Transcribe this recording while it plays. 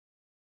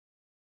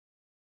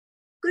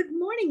Good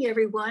morning,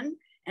 everyone,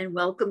 and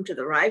welcome to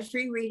the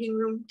Rye-Free Reading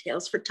Room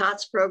Tales for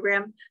Tots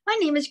program. My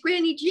name is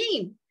Granny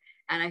Jean,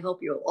 and I hope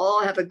you'll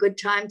all have a good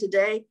time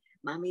today.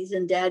 Mommies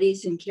and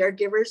daddies and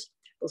caregivers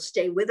will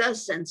stay with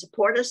us and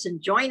support us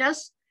and join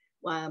us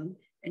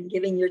in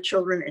giving your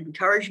children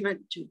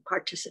encouragement to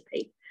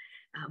participate.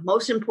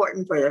 Most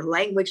important for their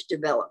language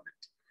development.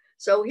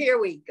 So here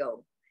we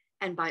go.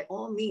 And by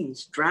all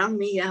means, drown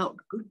me out.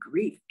 Good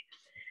grief.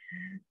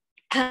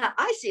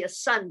 I see a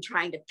sun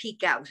trying to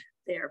peek out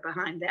there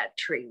behind that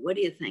tree. What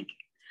do you think?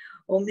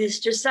 Oh,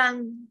 Mr.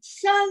 Sun,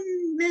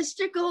 sun,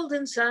 Mr.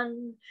 Golden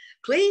Sun,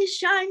 please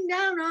shine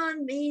down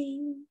on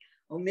me.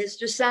 Oh,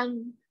 Mr.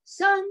 Sun,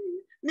 sun,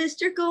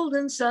 Mr.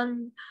 Golden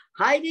Sun,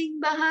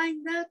 hiding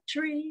behind that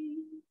tree.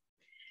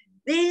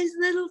 These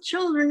little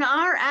children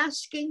are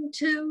asking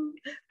to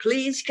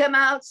please come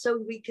out so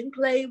we can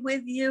play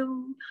with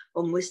you.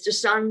 Oh, Mr.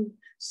 Sun,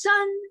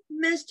 sun,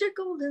 Mr.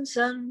 Golden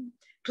Sun,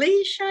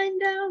 please shine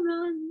down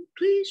on,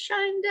 please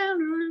shine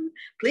down on,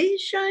 please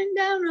shine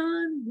down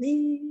on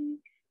me.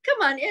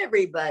 Come on,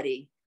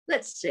 everybody,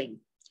 let's sing.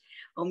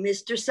 Oh,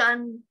 Mr.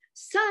 Sun,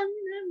 sun,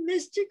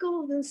 Mr.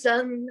 Golden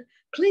Sun,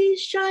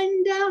 please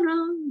shine down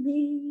on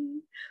me.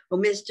 Oh,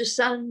 Mr.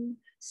 Sun,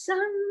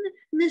 sun,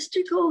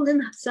 Mr.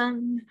 Golden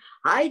Sun,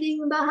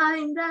 hiding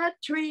behind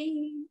that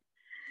tree.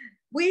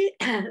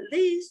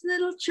 These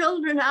little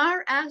children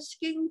are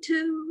asking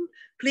to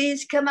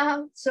please come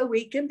out so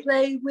we can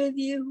play with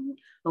you.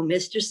 Oh,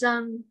 Mr.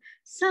 Sun,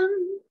 sun,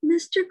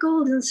 Mr.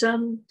 Golden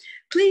Sun,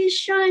 please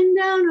shine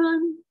down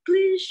on,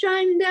 please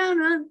shine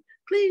down on,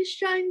 please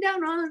shine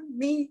down on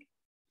me.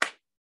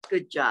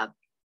 Good job.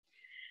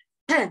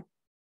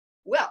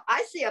 Well,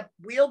 I see a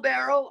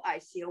wheelbarrow, I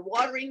see a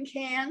watering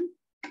can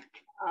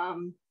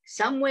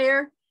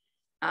somewhere.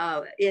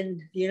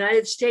 In the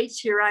United States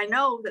here, I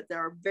know that there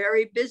are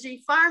very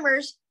busy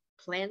farmers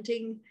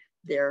planting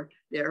their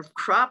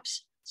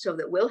crops so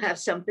that we'll have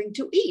something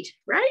to eat,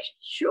 right?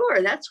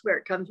 Sure, that's where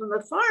it comes from,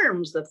 the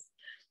farms,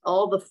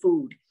 all the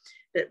food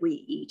that we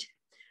eat.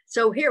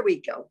 So here we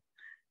go.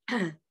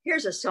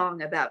 Here's a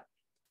song about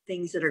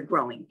things that are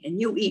growing. And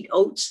you eat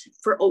oats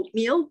for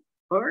oatmeal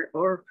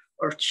or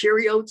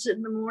Cheerios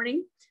in the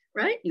morning,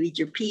 right? You eat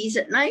your peas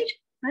at night,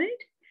 right?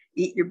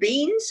 Eat your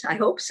beans, I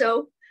hope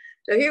so.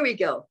 So here we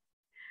go.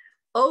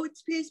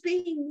 Oats, peas,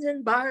 beans,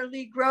 and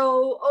barley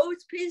grow.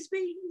 Oats, peas,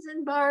 beans,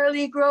 and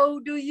barley grow.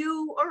 Do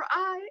you or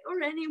I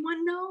or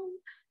anyone know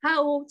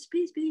how oats,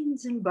 peas,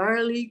 beans, and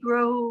barley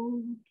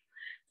grow?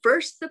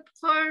 First the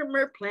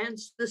farmer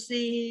plants the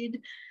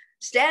seed,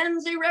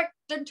 stands erect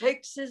and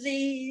takes his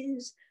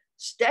ease,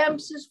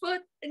 stamps his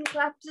foot and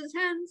claps his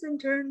hands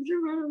and turns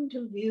around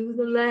to view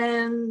the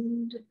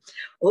land.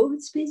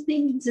 Oats, peas,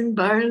 beans, and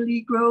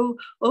barley grow.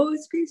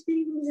 Oats, peas,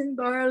 beans, and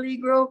barley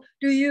grow.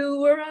 Do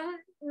you or I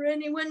or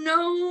anyone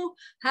know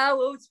how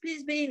oats,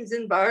 peas, beans,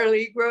 and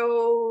barley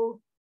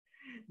grow?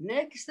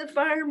 Next, the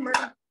farmer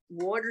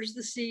waters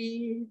the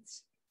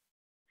seeds.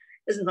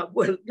 Not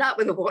with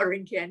a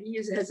watering can. He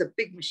has a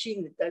big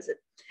machine that does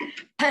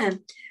it.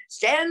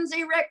 Stands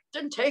erect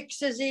and takes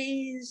his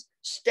ease,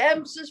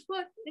 stamps his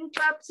foot and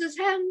claps his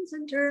hands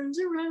and turns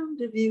around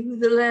to view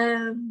the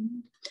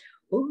land.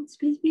 Oats,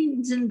 peas,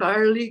 beans, and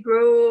barley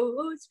grow.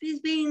 Oats, peas,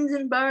 beans,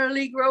 and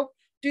barley grow.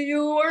 Do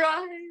you or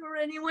I or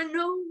anyone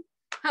know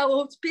how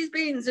oats, peas,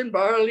 beans, and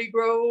barley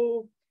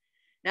grow?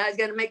 Now he's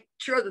got to make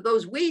sure that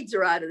those weeds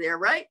are out of there,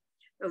 right?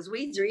 Those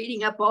weeds are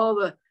eating up all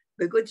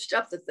the good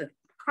stuff that the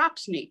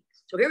crops need.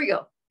 So here we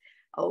go.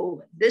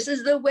 Oh, this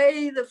is the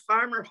way the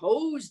farmer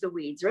hoes the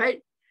weeds,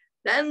 right?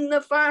 Then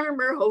the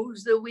farmer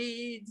hoes the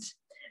weeds,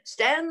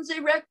 stands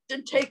erect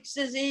and takes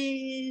his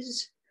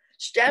ease,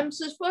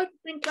 stamps his foot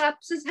and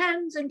claps his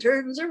hands and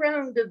turns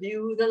around to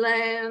view the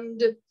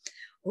land.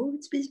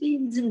 Oats, peas,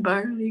 beans, and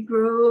barley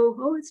grow.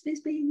 Oats, peas,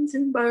 beans,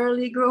 and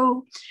barley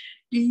grow.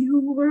 Do you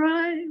or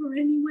I or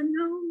anyone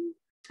know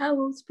how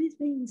oats, peas,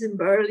 beans, and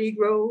barley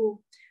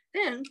grow?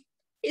 Then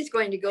he's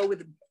going to go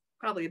with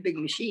probably a big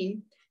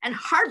machine and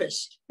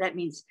harvest. That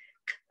means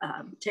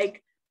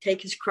take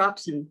his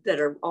crops that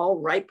are all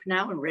ripe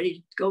now and ready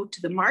to go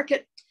to the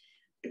market.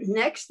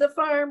 Next, the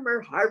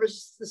farmer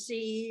harvests the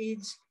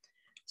seeds,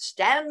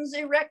 stands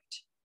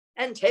erect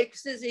and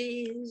takes his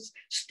ease,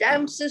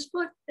 stamps his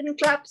foot and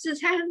claps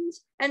his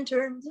hands and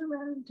turns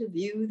around to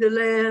view the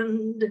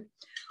land.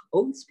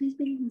 Oats, peas,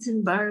 beans,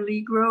 and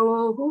barley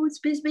grow. Oats,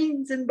 peas,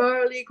 beans, and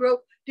barley grow.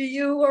 Do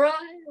you or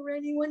I or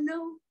anyone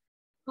know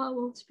how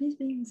oats, peas,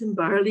 beans, and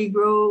barley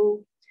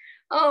grow?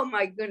 Oh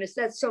my goodness,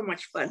 that's so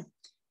much fun.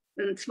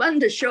 And it's fun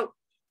to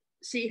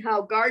see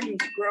how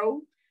gardens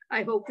grow.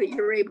 I hope that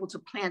you're able to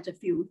plant a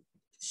few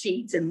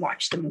seeds and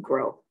watch them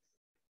grow.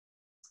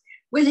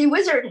 Wizzy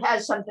Wizard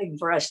has something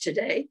for us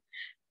today.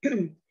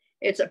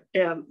 It's a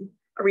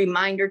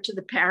reminder to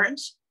the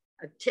parents,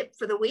 a tip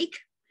for the week.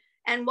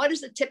 And what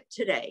is the tip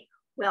today?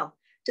 Well,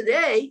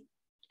 today,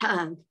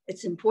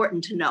 it's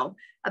important to know,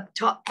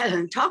 talk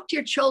to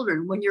your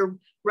children when you're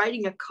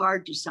writing a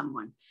card to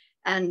someone,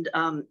 and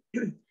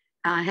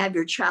have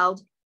your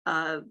child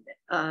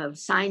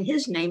sign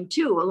his name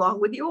too, along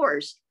with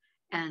yours.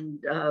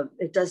 and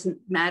it doesn't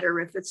matter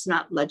if it's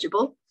not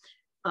legible.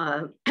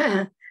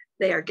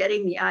 They are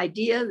getting the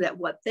idea that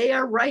what they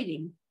are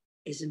writing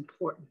is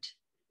important.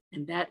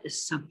 And that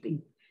is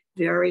something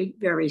very,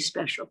 very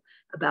special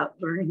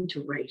about learning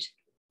to write.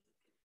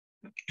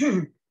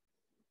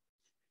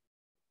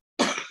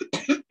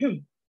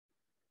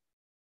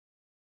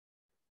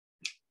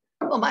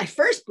 Well, my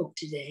first book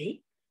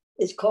today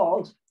is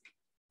called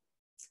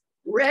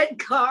Red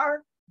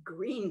Car,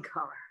 Green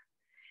Car,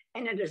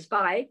 and it is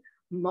by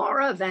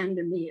Mara van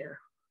der Meer.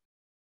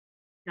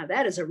 Now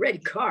that is a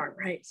red car,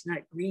 right? It's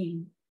not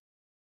green.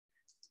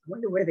 I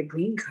wonder where the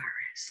green car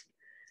is.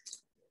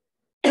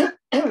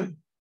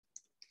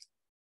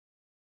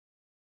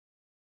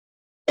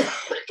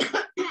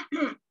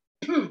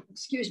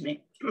 Excuse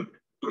me.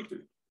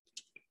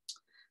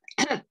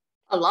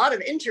 A lot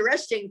of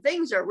interesting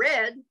things are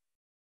red.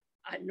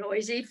 A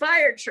noisy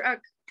fire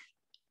truck,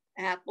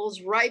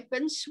 apples ripe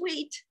and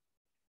sweet.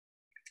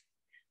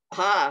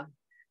 A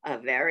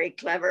very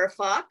clever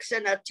fox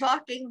and a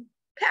talking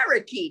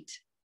parakeet.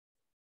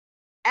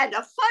 And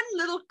a fun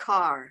little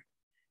car.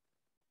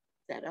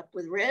 Set up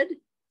with red.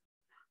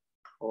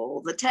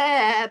 Pull the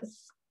tab.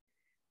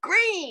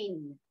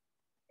 Green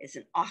is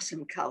an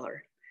awesome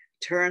color.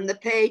 Turn the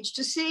page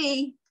to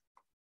see.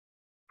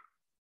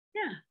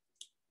 Yeah.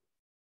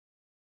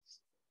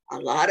 A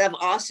lot of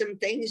awesome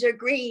things are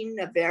green.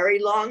 A very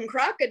long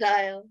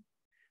crocodile.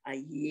 A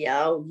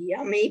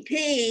yummy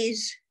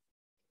peas.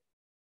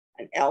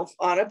 An elf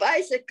on a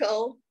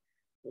bicycle.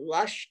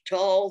 Lush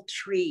tall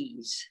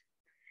trees.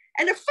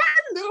 And a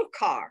fun little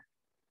car.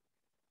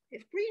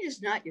 If green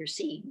is not your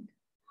scene,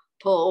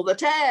 pull the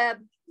tab.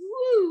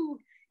 Woo!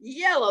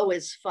 Yellow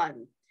is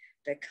fun.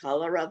 The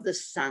color of the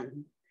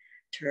sun.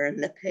 Turn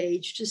the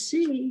page to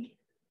see.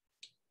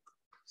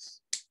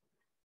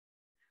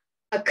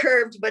 A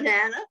curved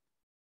banana.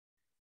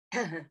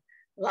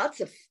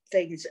 Lots of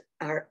things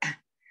are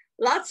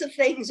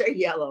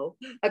yellow.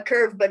 A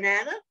curved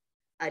banana,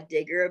 a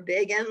digger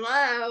big and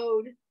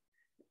loud,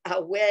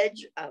 a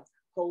wedge of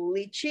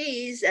holy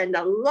cheese, and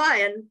a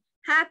lion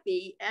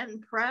happy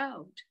and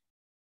proud.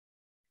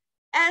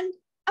 And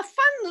a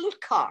fun little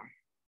car.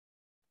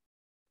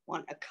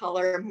 Want a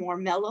color more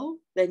mellow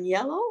than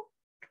yellow?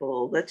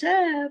 Pull the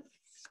tab.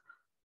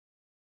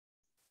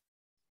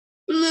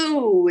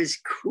 Blue is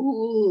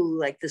cool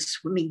like the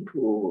swimming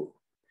pool.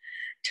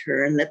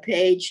 Turn the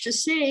page to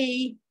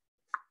see.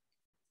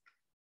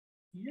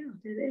 Yeah,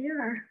 there they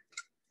are.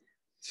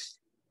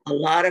 A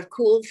lot of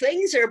cool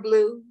things are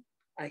blue.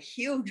 A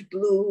huge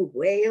blue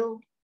whale.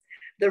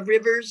 The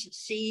rivers,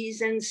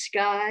 seas, and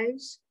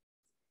skies.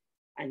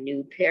 A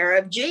new pair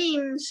of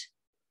jeans.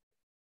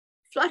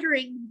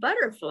 Fluttering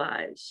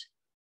butterflies.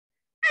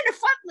 And a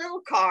fun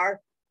little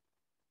car.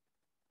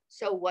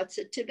 So what's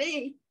it to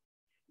be?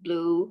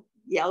 Blue,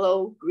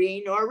 yellow,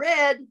 green, or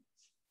red?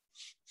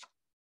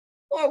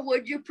 Or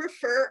would you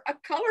prefer a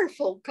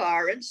colorful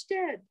car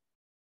instead?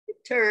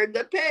 Turn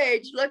the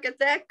page, look at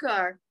that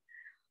car.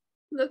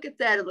 Look at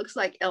that, it looks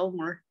like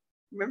Elmer.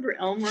 Remember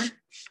Elmer,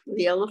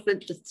 the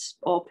elephant that's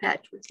all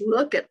patchwork?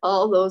 Look at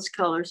all those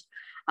colors.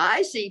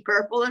 I see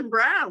purple and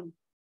brown.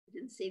 I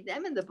didn't see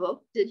them in the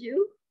book, did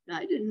you?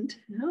 I didn't,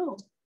 no.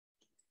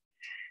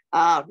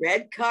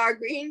 Red car,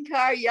 green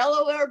car,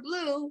 yellow or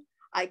blue.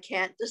 I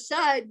can't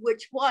decide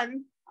which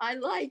one I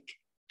like.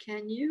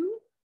 Can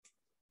you?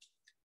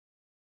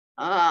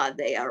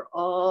 They are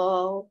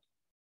all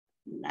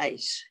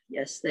nice.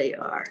 Yes, they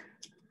are.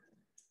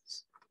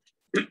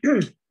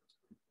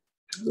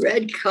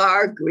 Red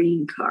car,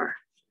 green car.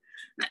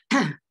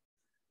 And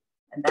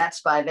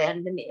that's by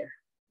Van der Meer.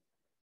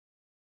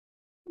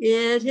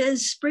 It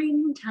is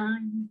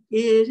springtime,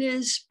 it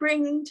is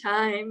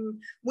springtime.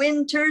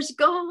 Winter's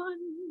gone,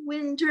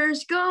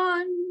 winter's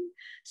gone.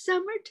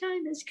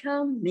 Summertime is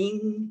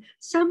coming,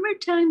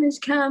 summertime is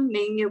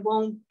coming. It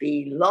won't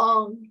be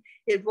long,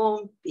 it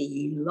won't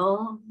be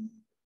long.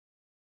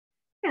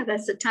 Yeah,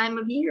 that's the time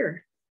of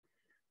year.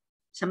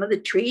 Some of the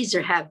trees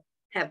have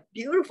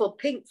beautiful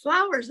pink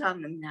flowers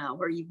on them now,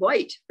 or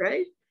white,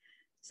 right?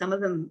 Some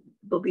of them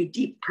will be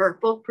deep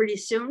purple pretty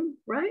soon,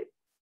 right?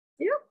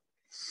 Yeah.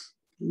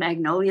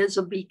 Magnolias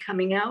will be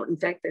coming out. In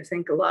fact, I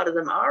think a lot of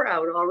them are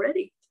out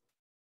already.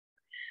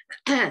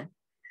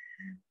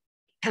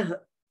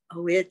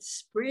 Oh, it's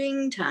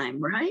springtime,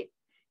 right?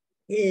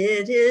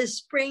 It is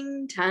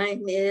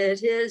springtime,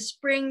 it is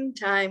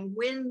springtime.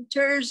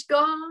 Winter's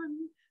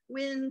gone,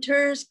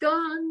 winter's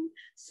gone.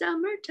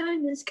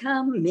 Summertime is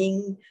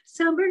coming,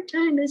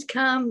 summertime is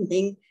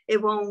coming.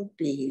 It won't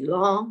be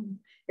long,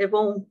 it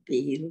won't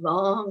be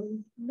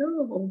long.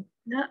 No,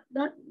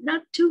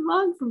 not too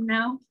long from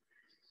now.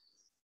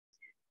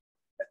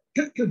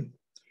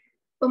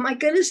 Oh my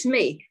goodness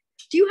me.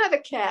 Do you have a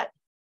cat?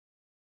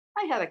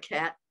 I have a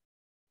cat.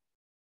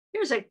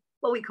 Here's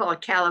what we call a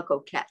calico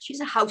cat. She's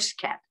a house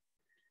cat.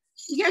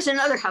 Here's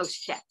another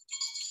house cat.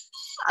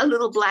 A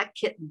little black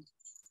kitten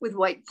with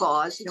white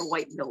paws and a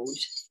white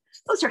nose.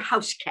 Those are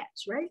house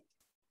cats, right?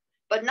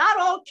 But not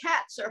all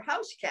cats are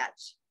house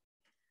cats.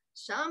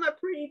 Some are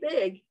pretty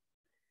big.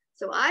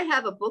 So I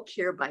have a book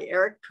here by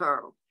Eric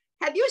Carle.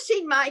 Have you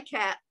seen My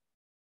Cat?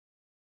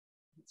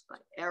 It's by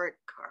Eric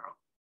Carle.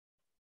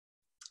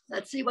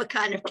 Let's see what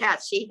kind of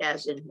cats he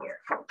has in here.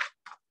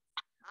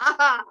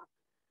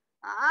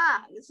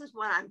 This is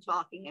what I'm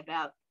talking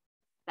about.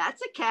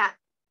 That's a cat.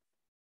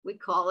 We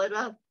call it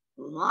a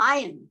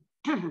lion.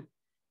 And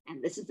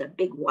this is a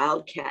big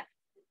wild cat,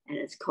 and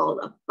it's called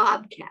a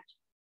bobcat.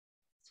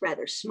 It's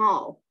rather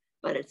small,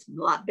 but it's a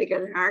lot bigger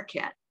than our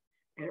cat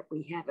that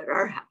we have at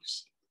our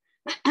house.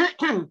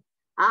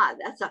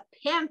 That's a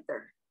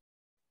panther.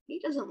 He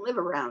doesn't live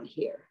around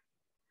here.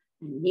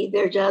 And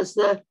neither does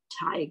the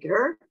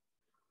tiger,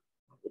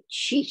 or the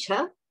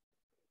cheetah.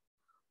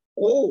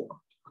 Oh,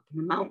 up in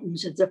the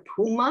mountains, it's a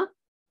puma.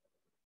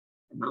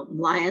 The mountain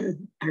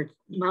lion or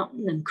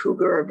mountain and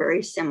cougar are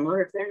very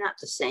similar. If they're not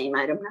the same,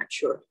 I'm not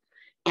sure.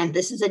 And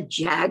this is a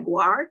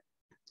jaguar.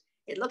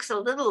 It looks a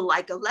little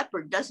like a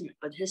leopard, doesn't it?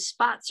 But his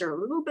spots are a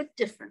little bit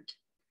different.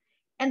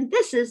 And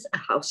this is a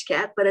house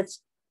cat, but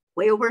it's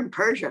way over in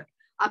Persia,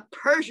 a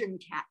Persian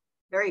cat,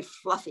 very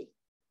fluffy.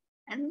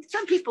 And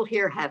some people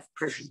here have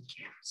Persian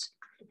cats.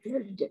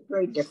 They're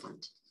very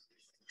different.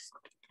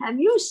 Have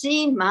you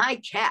seen my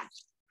cat?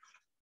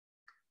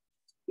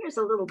 Here's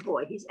a little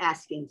boy. He's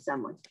asking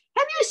someone,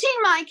 have you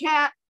seen my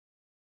cat?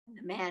 And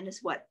the man is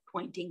what?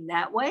 Pointing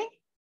that way.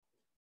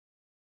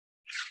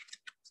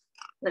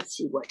 Let's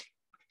see what.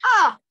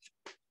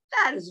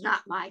 That is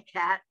not my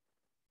cat.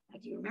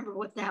 Do you remember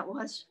what that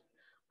was?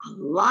 A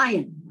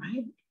lion,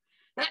 right?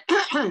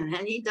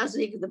 And he doesn't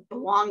even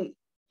belong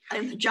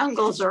in the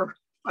jungles or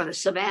the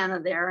savannah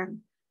there,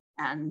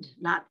 and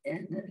not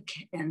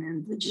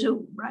in the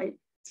zoo, right?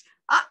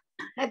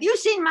 Have you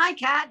seen my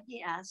cat?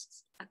 He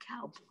asks a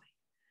cowboy.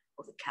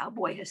 Well, the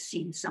cowboy has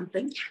seen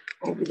something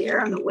over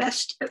there in the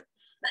west.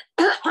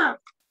 I'm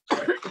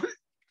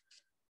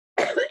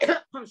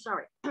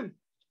sorry.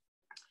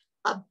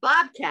 A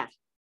bobcat.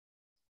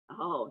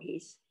 Oh,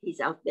 he's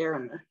out there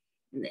in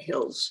the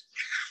hills.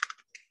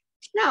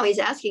 Now he's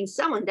asking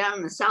someone down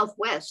in the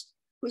southwest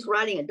who's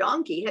riding a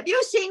donkey, have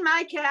you seen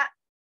my cat?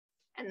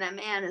 And the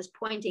man is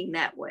pointing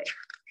that way.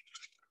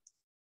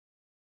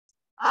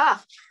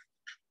 That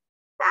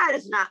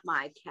is not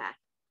my cat.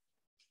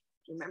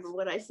 Do you remember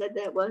what I said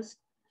that was?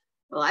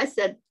 Well, I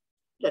said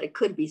that it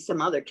could be some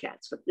other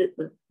cats, but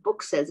the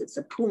book says it's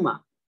a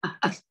puma.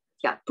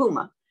 Yeah,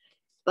 puma.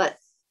 But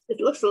it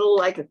looks a little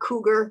like a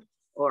cougar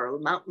or a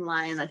mountain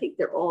lion. I think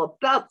they're all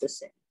about the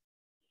same.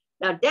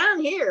 Now down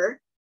here,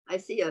 I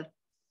see a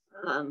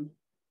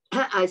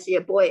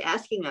boy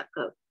asking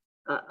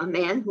a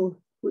man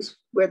who's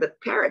where the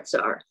parrots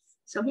are.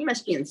 So he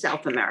must be in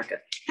South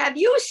America. Have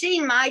you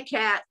seen my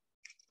cat?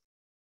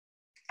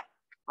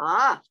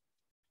 A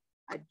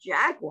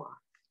jaguar.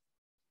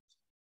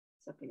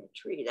 It's up in a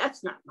tree.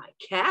 That's not my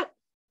cat.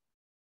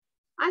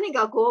 I think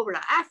I'll go over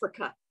to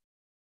Africa.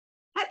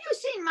 Have you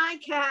seen my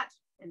cat?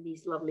 And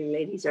these lovely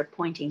ladies are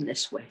pointing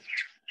this way.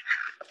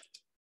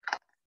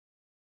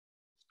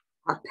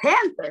 A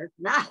panther?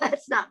 No,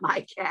 that's not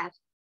my cat.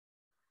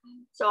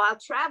 So I'll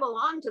travel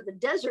on to the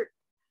desert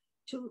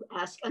to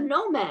ask a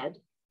nomad.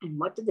 And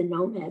what did the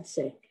nomad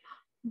say?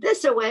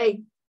 This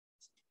away.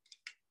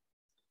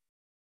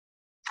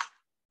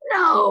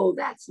 No,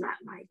 that's not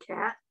my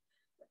cat.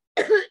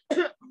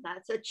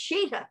 That's a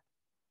cheetah.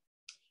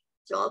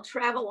 So I'll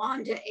travel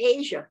on to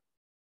Asia.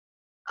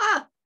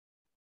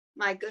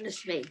 My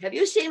goodness me. Have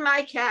you seen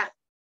my cat?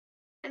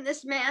 And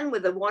this man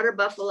with the water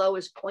buffalo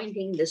is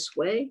pointing this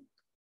way.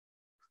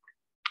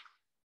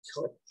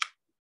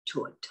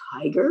 To a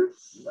tiger?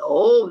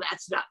 No,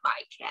 that's not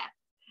my cat.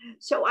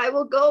 So I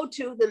will go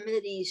to the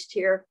Mideast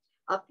here,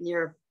 up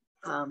near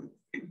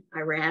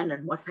Iran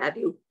and what have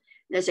you.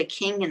 There's a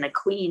king and a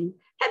queen.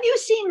 Have you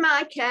seen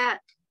my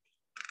cat?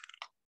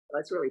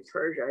 Well, it's really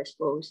Persia, I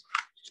suppose.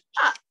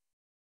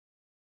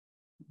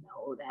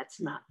 No, that's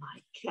not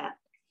my cat.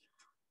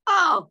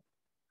 Oh,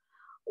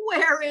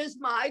 where is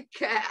my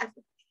cat?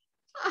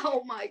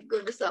 Oh my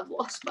goodness, I've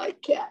lost my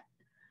cat.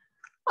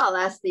 I'll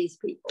ask these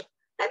people.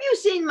 Have you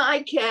seen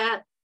my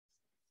cat?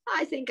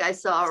 I think I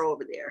saw her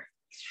over there.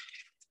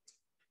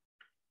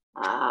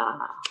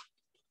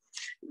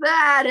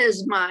 That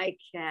is my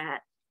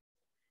cat.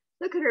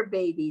 Look at her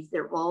babies.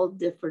 They're all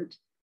different.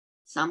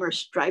 Some are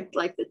striped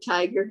like the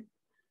tiger.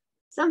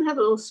 Some have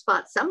a little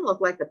spot. Some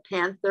look like the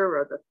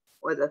panther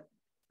or the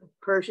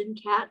Persian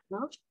cat.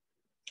 No?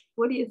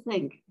 What do you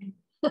think?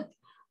 A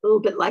little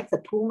bit like the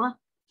puma.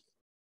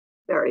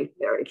 Very,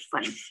 very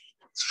funny.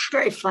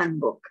 Very fun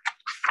book.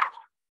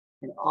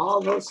 And all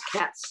those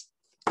cats,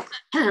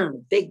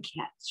 big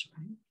cats,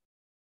 right?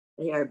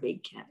 They are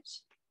big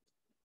cats.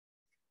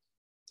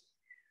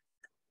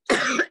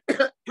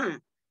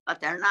 But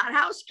they're not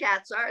house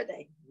cats, are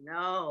they?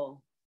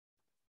 No.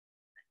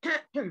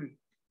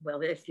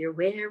 Well, if you're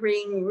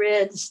wearing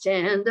red,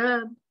 stand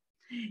up.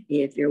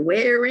 If you're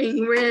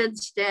wearing red,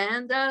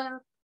 stand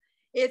up.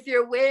 If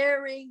you're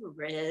wearing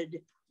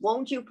red,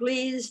 won't you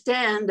please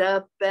stand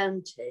up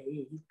and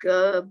take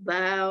a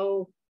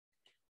bow?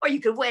 Or you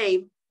could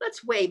wave.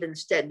 Let's wave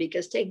instead,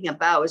 because taking a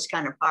bow is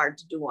kind of hard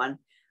to do on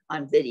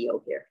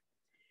video here.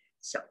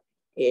 So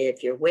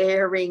if you're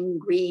wearing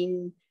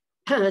green,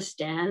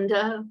 stand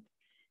up.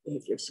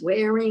 If you're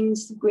wearing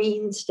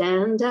green,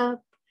 stand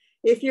up.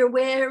 If you're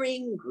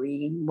wearing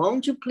green,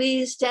 won't you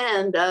please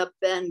stand up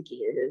and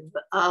give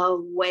a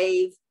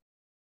wave?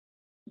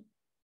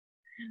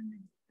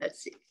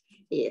 Let's see.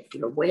 If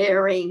you're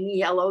wearing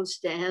yellow,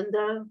 stand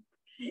up.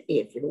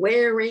 If you're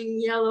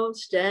wearing yellow,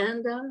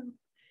 stand up.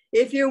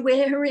 If you're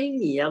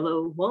wearing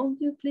yellow,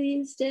 won't you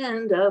please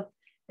stand up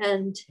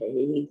and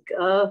take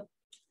a,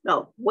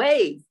 no,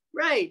 wave,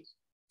 right.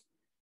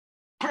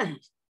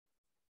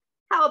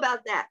 How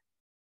about that?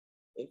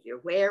 If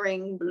you're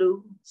wearing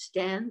blue,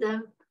 stand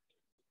up.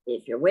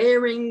 If you're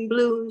wearing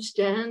blue,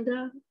 stand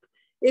up.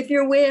 If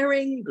you're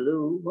wearing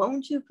blue,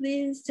 won't you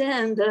please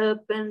stand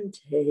up and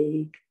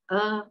take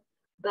a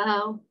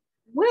bow,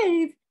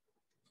 wave.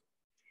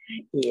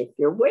 If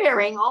you're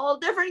wearing all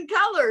different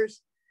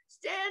colors,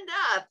 stand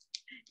up.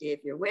 If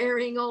you're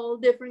wearing all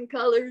different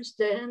colors,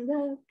 stand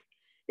up.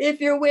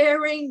 If you're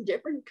wearing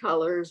different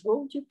colors,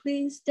 won't you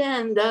please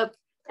stand up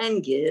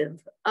and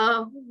give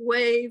a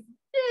wave?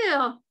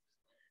 Yeah,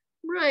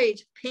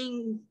 right,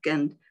 pink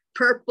and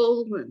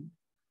purple and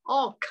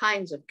all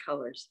kinds of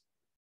colors.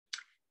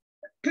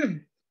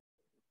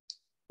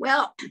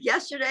 Well,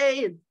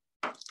 yesterday,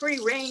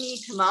 pretty rainy.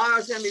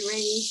 Tomorrow's gonna be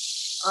rainy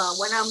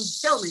when I'm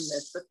filming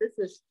this, but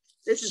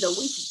this is a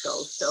week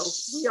ago, so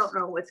we don't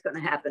know what's gonna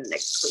happen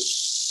next week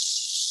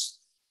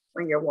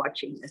when you're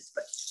watching this,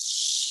 but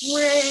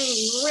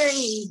rain,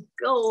 rain,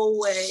 go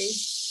away.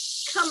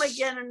 Come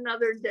again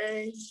another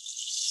day.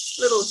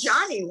 Little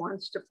Johnny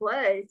wants to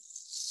play.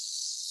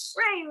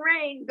 Rain,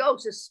 rain, go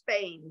to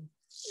Spain.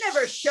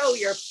 Never show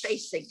your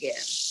face again.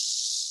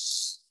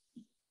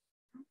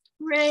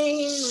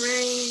 Rain,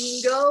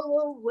 rain, go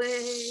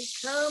away.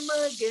 Come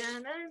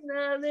again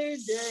another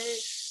day.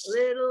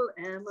 Little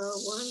Emma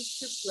wants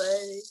to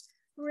play.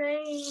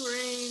 Rain,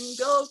 rain,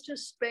 go to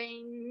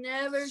Spain.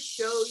 Never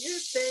show your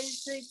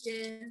face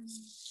again.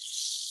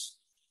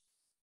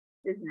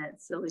 Isn't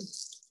that silly?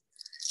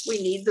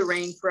 We need the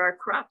rain for our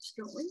crops,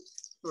 don't we?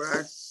 For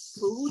our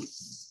food,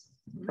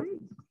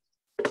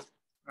 right?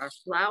 Our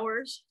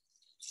flowers.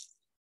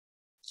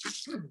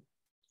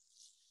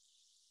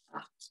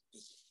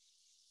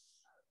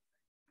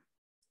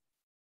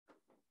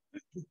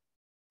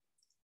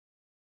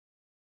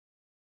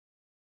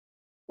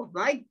 Oh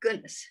my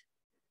goodness.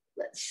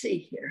 Let's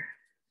see here.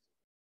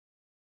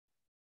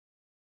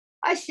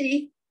 I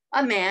see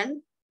a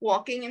man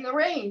walking in the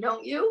rain,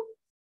 don't you?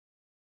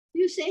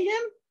 You see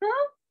him,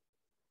 huh?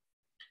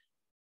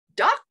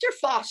 Dr.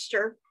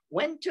 Foster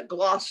went to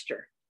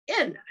Gloucester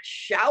in a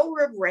shower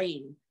of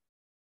rain.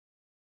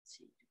 Let's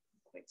see,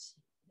 quite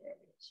see. There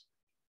he is.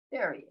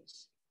 There he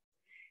is.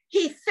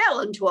 He fell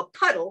into a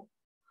puddle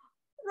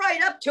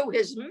right up to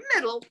his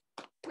middle.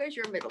 Where's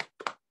your middle?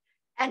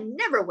 And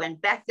never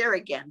went back there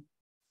again.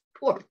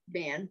 Poor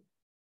man.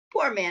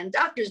 Poor man.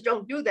 Doctors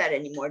don't do that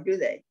anymore, do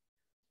they?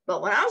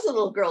 But when I was a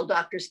little girl,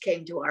 doctors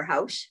came to our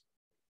house.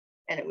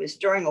 And it was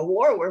during a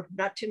war where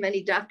not too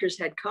many doctors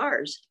had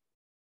cars.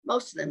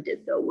 Most of them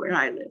did, though, where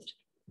I lived.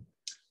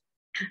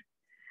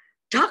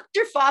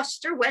 Dr.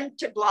 Foster went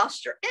to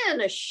Gloucester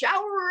in a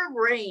shower of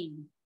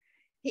rain.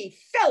 He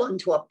fell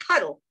into a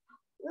puddle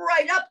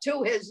right up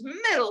to his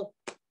middle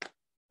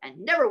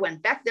and never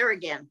went back there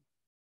again.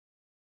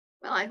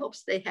 Well, I hope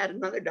they had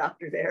another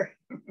doctor there.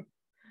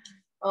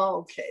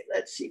 Okay,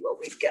 let's see what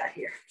we've got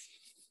here.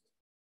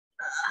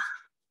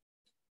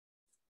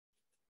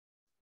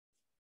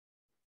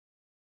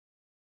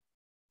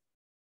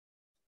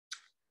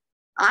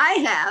 I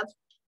have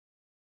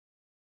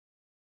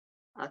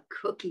a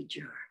cookie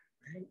jar,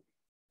 right?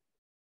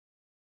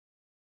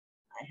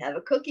 I have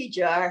a cookie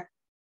jar.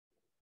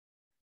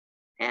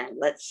 And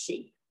let's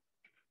see.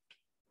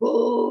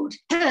 Who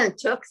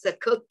took the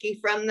cookie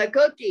from the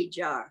cookie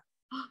jar?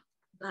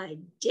 By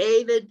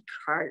David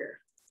Carter.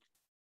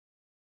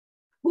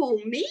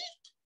 Who, me?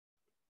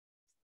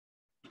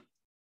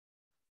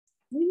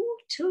 Who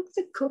took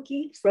the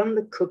cookie from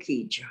the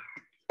cookie jar?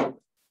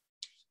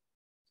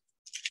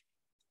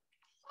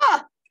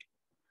 Ah,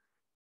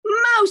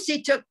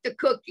 Mousy took the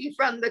cookie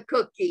from the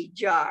cookie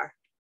jar.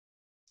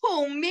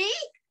 Who, me?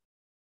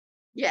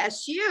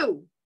 Yes,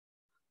 you.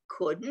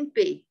 Couldn't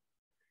be.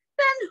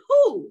 Then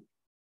who?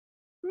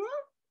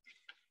 Hmm?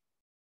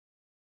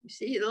 You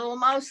see the little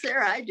mouse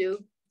there? I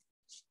do.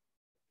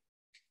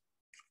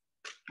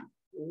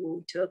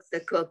 Who took the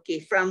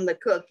cookie from the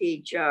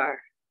cookie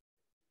jar?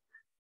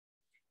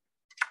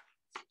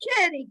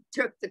 Kitty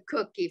took the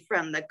cookie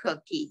from the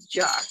cookie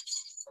jar.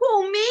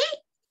 Who, me?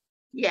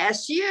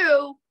 Yes,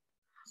 you.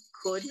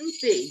 Couldn't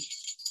be.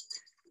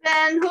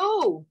 Then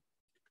who?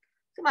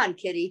 Come on,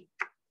 Kitty.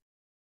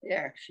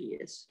 There she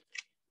is.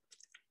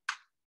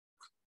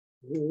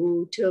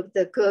 Who took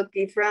the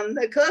cookie from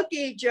the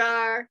cookie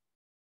jar?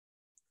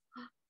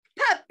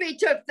 Peppy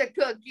took the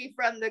cookie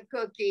from the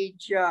cookie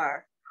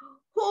jar.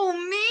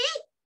 Who, me?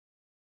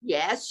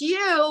 Yes,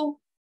 you.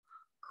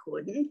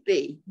 Couldn't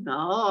be.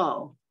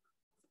 No.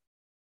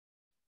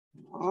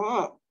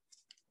 Oh.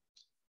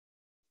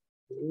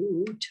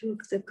 Who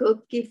took the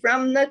cookie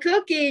from the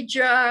cookie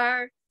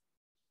jar?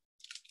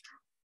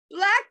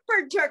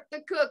 Blackbird took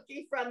the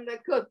cookie from the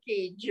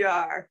cookie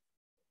jar.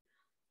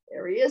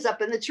 There he is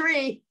up in the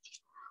tree.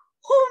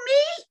 Who,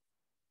 me?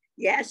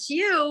 Yes,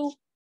 you.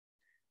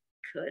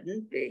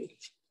 Couldn't be.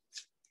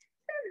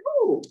 And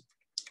who?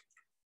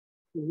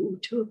 Who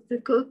took the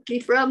cookie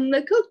from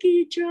the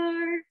cookie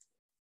jar?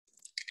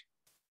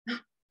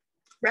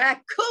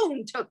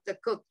 Raccoon took the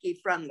cookie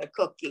from the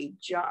cookie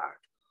jar.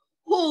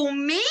 Who,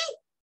 me?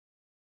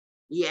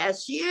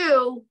 Yes,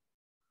 you.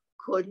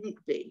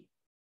 Couldn't be.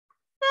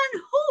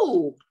 And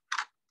who?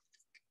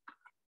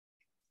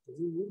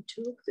 Who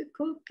took the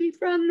cookie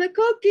from the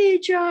cookie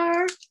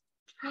jar?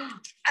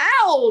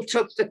 Owl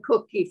took the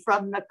cookie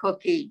from the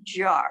cookie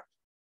jar.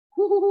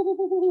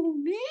 Who,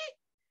 me?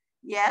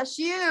 Yes,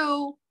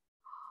 you.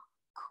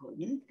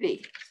 Couldn't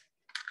be.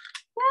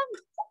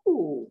 And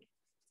who?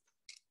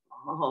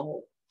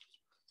 Oh.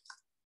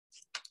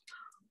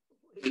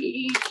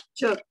 He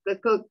took the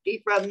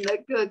cookie from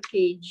the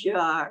cookie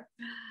jar.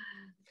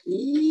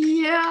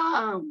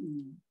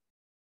 Yum.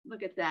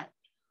 Look at that.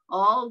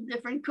 All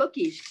different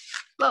cookies.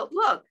 But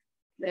look,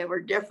 they were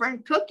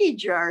different cookie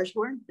jars,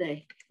 weren't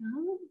they?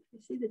 Oh, you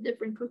see the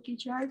different cookie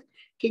jars?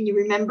 Can you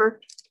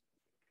remember?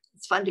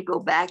 It's fun to go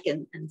back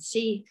and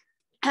see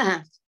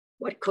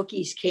what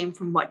cookies came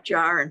from what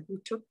jar and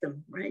who took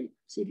them, right?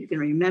 See if you can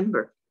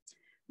remember.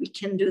 We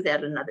can do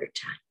that another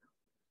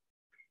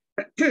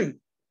time.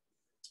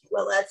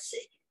 Well, let's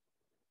see.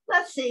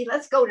 Let's see.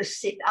 Let's go to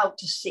sea, out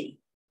to sea.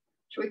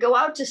 Should we go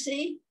out to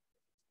sea?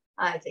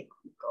 I think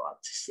we'll go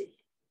out to sea.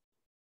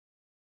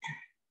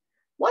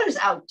 What is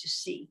out to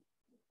sea?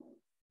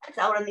 It's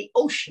out in the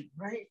ocean,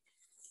 right?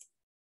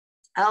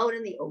 Out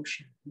in the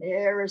ocean.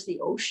 There is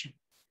the ocean.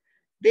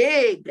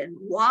 Big and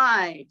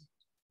wide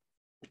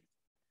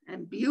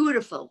and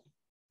beautiful.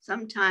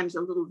 Sometimes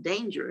a little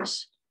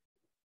dangerous.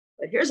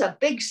 But here's a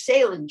big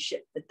sailing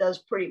ship that does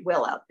pretty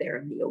well out there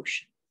in the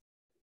ocean.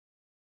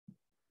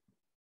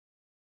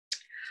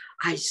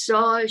 I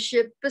saw a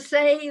ship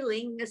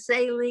a-sailing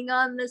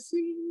on the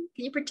sea.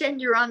 Can you pretend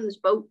you're on this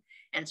boat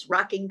and it's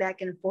rocking back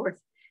and forth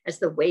as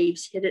the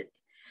waves hit it?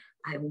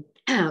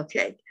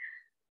 Okay.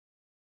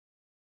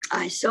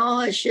 I saw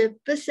a ship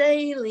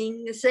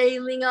a-sailing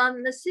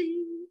on the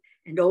sea.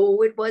 And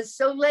oh, it was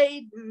so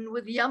laden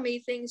with yummy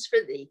things for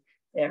thee.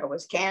 There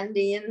was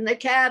candy in the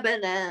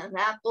cabin and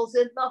apples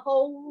in the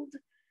hold.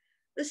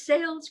 The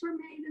sails were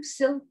made of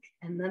silk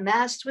and the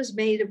mast was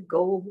made of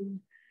gold.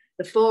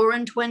 The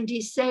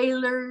 24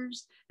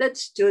 sailors that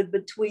stood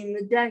between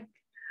the deck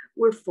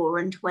were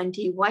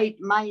 24 white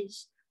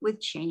mice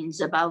with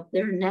chains about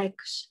their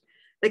necks.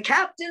 The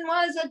captain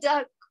was a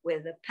duck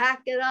with a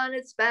packet on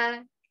its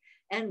back.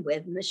 And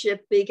when the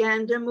ship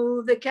began to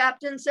move, the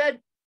captain said,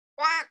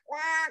 quack,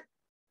 quack.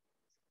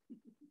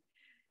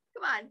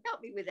 Come on,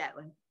 help me with that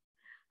one.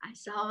 I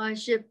saw a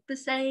ship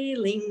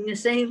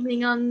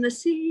a-sailing on the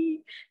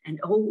sea.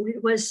 And oh,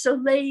 it was so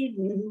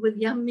laden with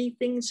yummy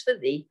things for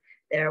thee.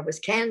 There was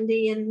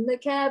candy in the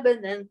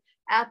cabin and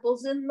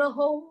apples in the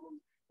hold.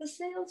 The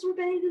sails were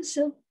made of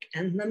silk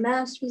and the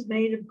mast was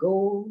made of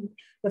gold.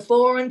 The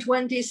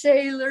 24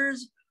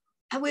 sailors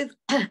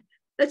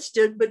that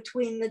stood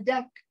between the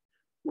deck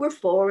were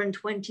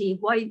 24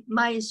 white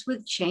mice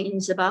with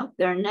chains about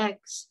their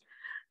necks.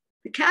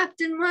 The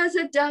captain was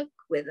a duck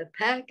with a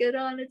packet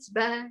on its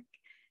back.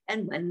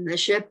 And when the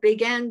ship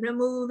began to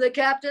move, the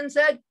captain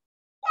said,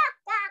 quack,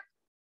 quack.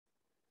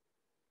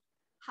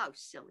 How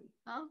silly,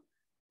 huh?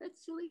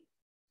 That's silly.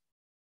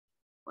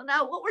 Well,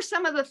 now, what were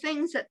some of the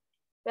things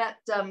that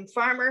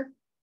farmer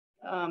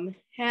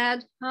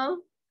had, huh?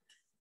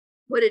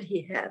 What did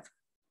he have?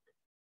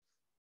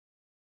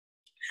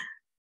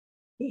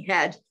 He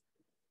had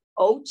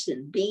oats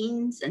and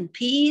beans and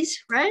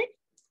peas, right?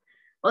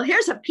 Well,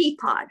 here's a pea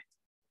pod.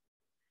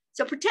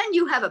 So pretend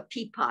you have a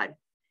pea pod,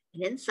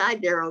 and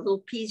inside there are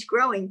little peas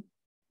growing.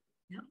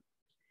 Yeah.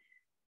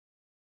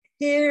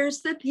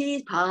 Here's the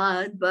pea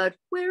pod, but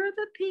where are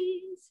the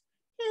peas?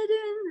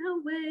 Hidden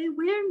away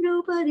where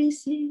nobody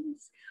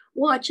sees.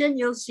 Watch and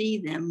you'll see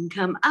them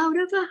come out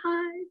of a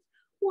hive.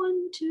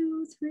 1,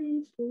 2,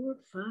 3, 4,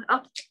 5.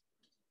 Oh,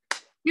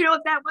 you know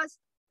what that was?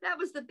 That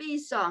was the bee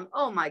song.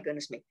 Oh my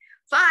goodness me.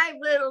 5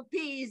 little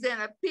peas in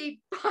a pea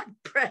pod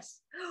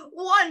press.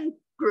 1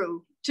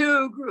 grew,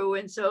 2 grew,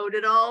 and so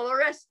did all the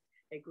rest.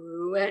 They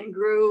grew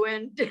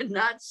and did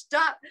not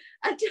stop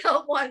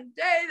until one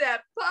day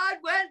that pod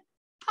went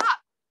pop.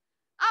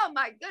 Oh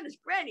my goodness,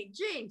 Granny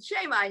Jean,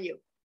 shame on you.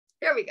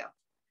 Here we go.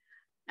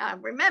 Now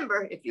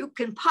remember, if you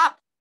can pop,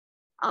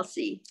 I'll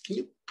see. Can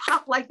you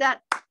pop like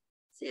that?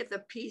 See if the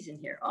peas in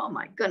here. Oh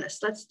my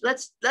goodness. Let's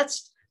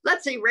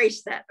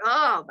erase that.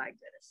 Oh my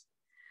goodness.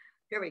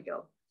 Here we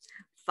go.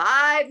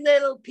 5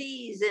 little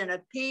peas in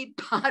a pea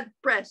pod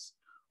press.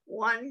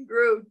 1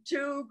 grew,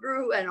 2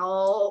 grew, and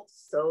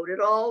so did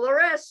all the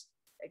rest.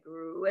 They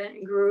grew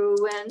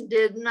and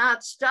did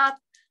not stop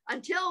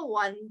until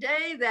one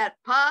day that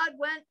pod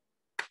went,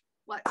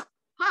 what?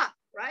 Pop,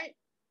 right?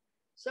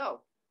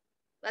 So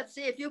Let's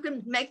see if you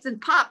can make them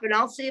pop, and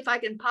I'll see if I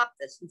can pop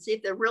this and see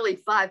if there are really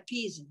 5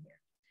 peas in here.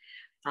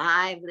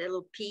 5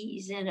 little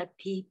peas in a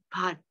pea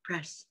pod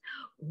press.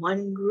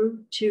 1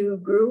 grew,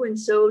 2 grew, and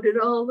so did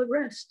all the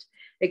rest.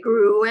 It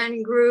grew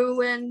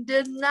and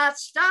did not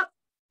stop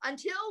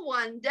until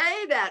one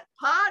day that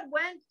pod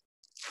went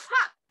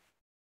pop.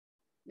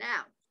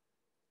 Now,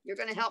 you're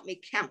going to help me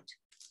count.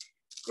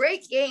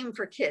 Great game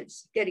for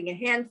kids, getting a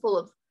handful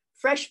of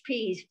fresh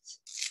peas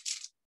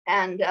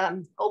and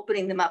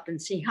opening them up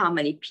and see how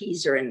many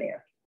peas are in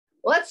there.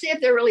 Well, let's see if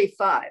they're really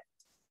 5.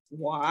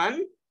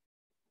 1,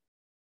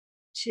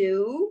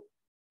 2,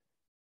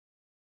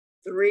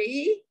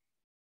 3,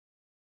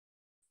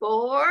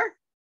 4,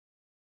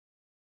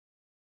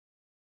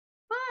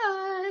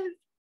 5.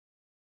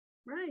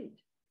 Right.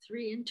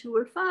 3 and 2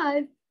 are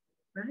 5.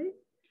 Right.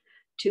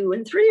 2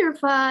 and 3 are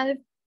 5.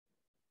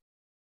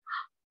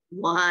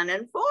 1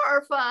 and 4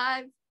 are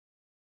 5.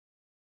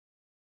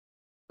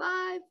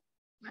 5.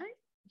 Right.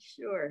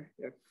 Sure.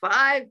 There are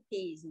 5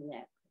 peas in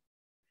that.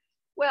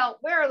 Well,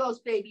 where are those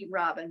baby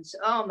robins?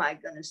 Oh my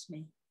goodness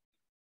me.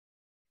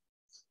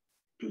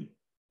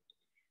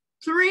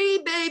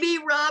 3 baby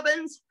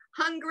robins,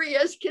 hungry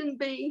as can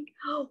be,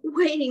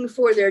 waiting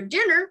for their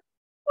dinner.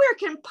 Where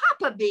can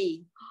Papa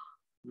be?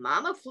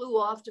 Mama flew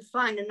off to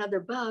find another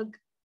bug.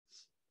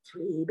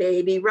 3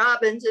 baby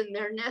robins in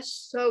their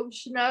nest so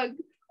snug.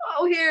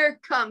 Oh, here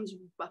comes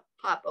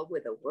Papa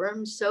with a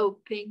worm so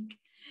pink.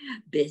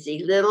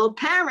 Busy little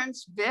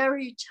parents,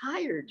 very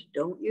tired,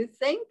 don't you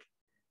think?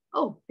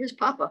 Oh, here's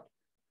Papa.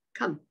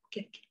 Come,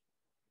 kick.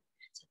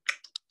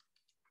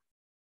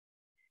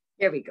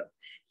 Here we go.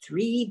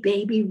 3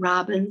 baby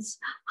robins,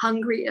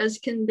 hungry as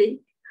can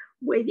be,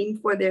 waiting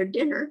for their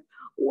dinner.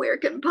 Where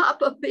can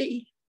Papa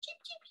be?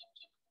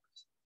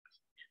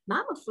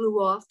 Mama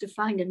flew off to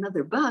find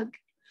another bug.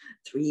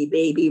 3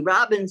 baby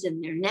robins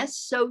in their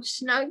nest so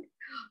snug.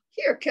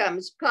 Here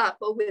comes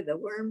Papa with a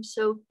worm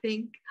so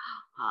pink.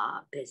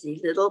 Ah,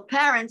 busy little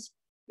parents,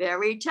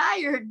 very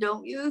tired,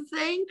 don't you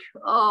think?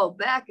 Oh,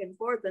 back and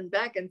forth and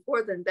back and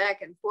forth and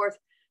back and forth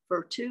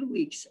for 2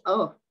 weeks.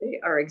 Oh, they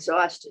are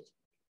exhausted.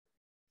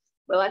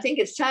 Well, I think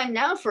it's time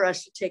now for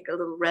us to take a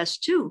little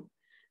rest too,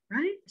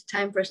 right? It's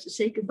time for us to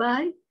say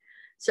goodbye.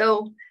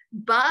 So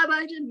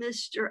bye-bye to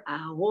Mr.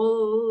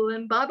 Owl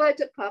and bye-bye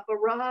to Papa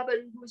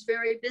Robin, who's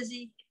very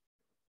busy.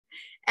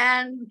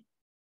 And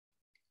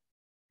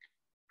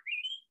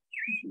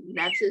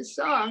that's his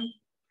song.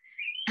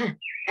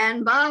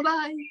 And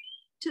bye-bye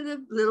to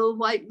the little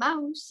white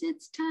mouse.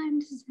 It's time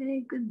to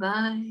say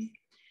goodbye.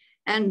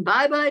 And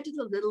bye-bye to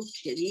the little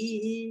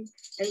kitty.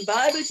 And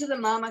bye-bye to the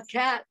mama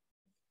cat.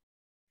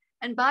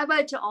 And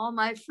bye-bye to all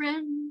my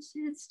friends.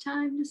 It's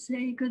time to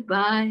say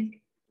goodbye.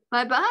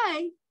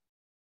 Bye-bye.